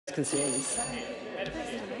Concerns.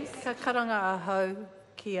 Ka karanga ahau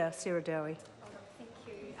kia Sarah Dowie.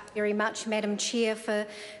 Very much, Madam Chair, for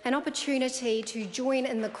an opportunity to join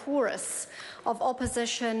in the chorus of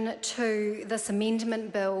opposition to this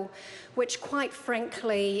amendment bill, which quite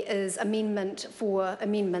frankly is amendment for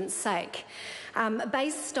amendment's sake,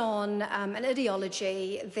 based on an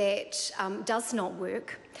ideology that does not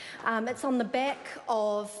work. It's on the back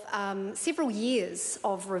of several years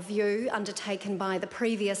of review undertaken by the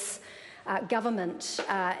previous government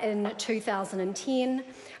in 2010,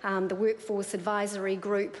 the Workforce Advisory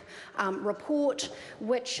Group report,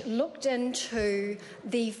 which looked into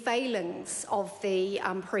the failings of the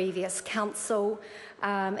previous council.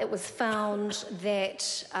 It was found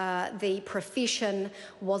that the profession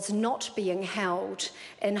was not being held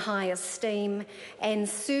in high esteem, and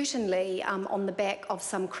certainly on the back of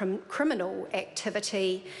some criminal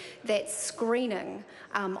activity, that screening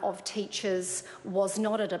of teachers was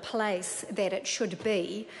not at a place that it should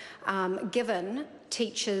be, given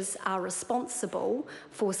teachers are responsible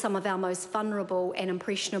for some of our most vulnerable and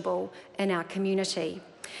impressionable in our community.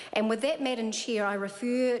 And with that, Madam Chair, I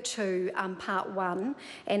refer to Part 1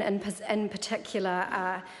 and in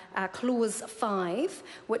particular Clause 5,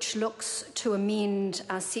 which looks to amend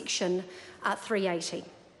Section 380.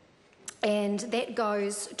 And that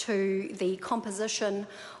goes to the composition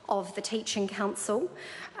of the Teaching Council.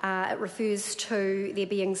 It refers to there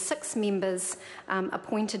being 6 members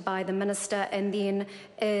appointed by the Minister, and then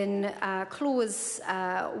in Clause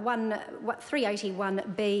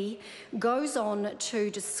 381B goes on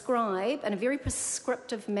to describe in a very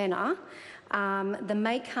prescriptive manner the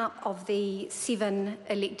makeup of the 7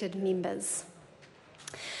 elected members.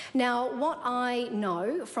 Now, what I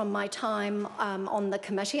know from my time on the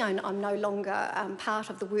committee, I'm no longer part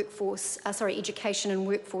of the Education and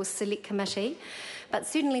Workforce Select Committee, but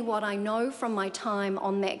certainly what I know from my time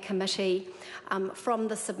on that committee, from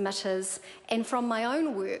the submitters and from my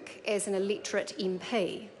own work as an electorate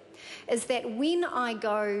MP, is that when I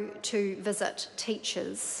go to visit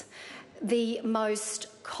teachers, the most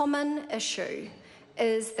common issue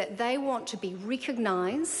is that they want to be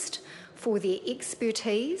recognised for their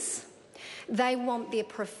expertise. They want their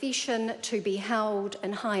profession to be held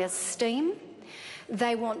in high esteem.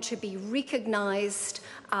 They want to be recognised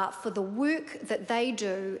for the work that they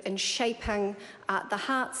do in shaping the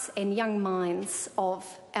hearts and young minds of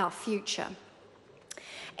our future.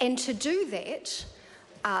 And to do that,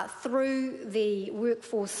 through the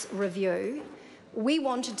workforce review, we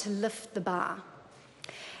wanted to lift the bar.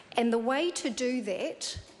 And the way to do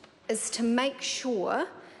that is to make sure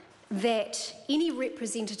that any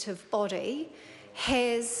representative body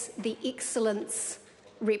has the excellence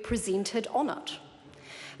represented on it,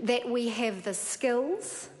 that we have the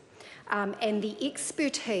skills and the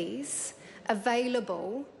expertise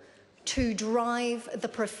available to drive the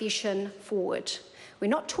profession forward. We're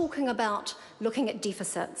not talking about looking at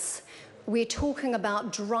deficits. We're talking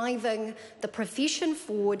about driving the profession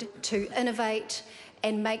forward to innovate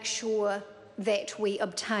and make sure that we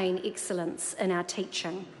obtain excellence in our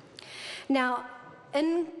teaching. Now,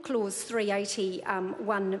 in Clause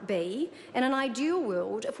 381B, in an ideal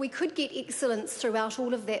world, if we could get excellence throughout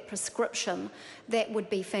all of that prescription, that would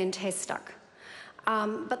be fantastic.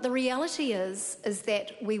 But the reality is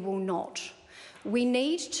that we will not. We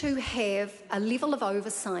need to have a level of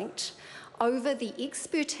oversight over the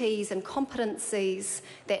expertise and competencies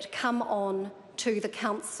that come on to the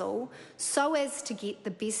Council so as to get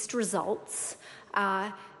the best results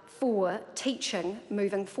for teaching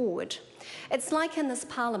moving forward. It's like in this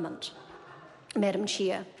Parliament, Madam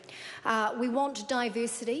Chair. We want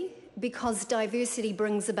diversity because diversity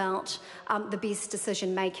brings about the best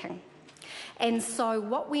decision making. And so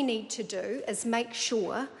what we need to do is make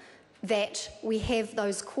sure that we have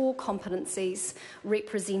those core competencies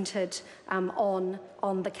represented on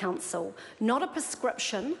the Council. Not a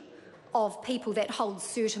prescription of people that hold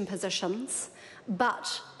certain positions,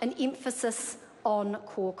 but an emphasis on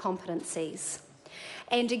core competencies.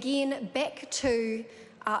 And again, back to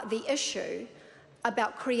the issue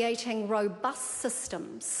about creating robust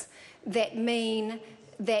systems that mean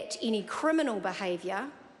that any criminal behaviour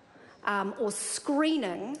or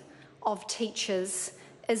screening of teachers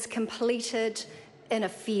is completed in a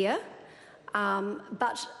fair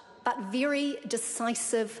but very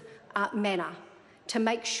decisive manner to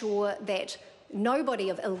make sure that nobody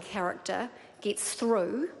of ill character gets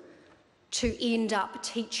through to end up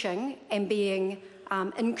teaching and being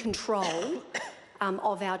in control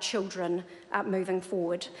of our children moving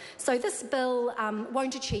forward. So this bill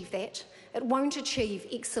won't achieve that. It won't achieve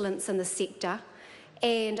excellence in the sector,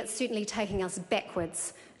 and it's certainly taking us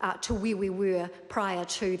backwards to where we were prior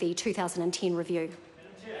to the 2010 review.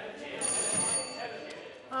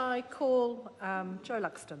 I call Joe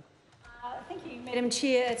Luxton. Thank you, Madam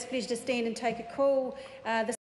Chair. It's a pleasure to stand and take a call.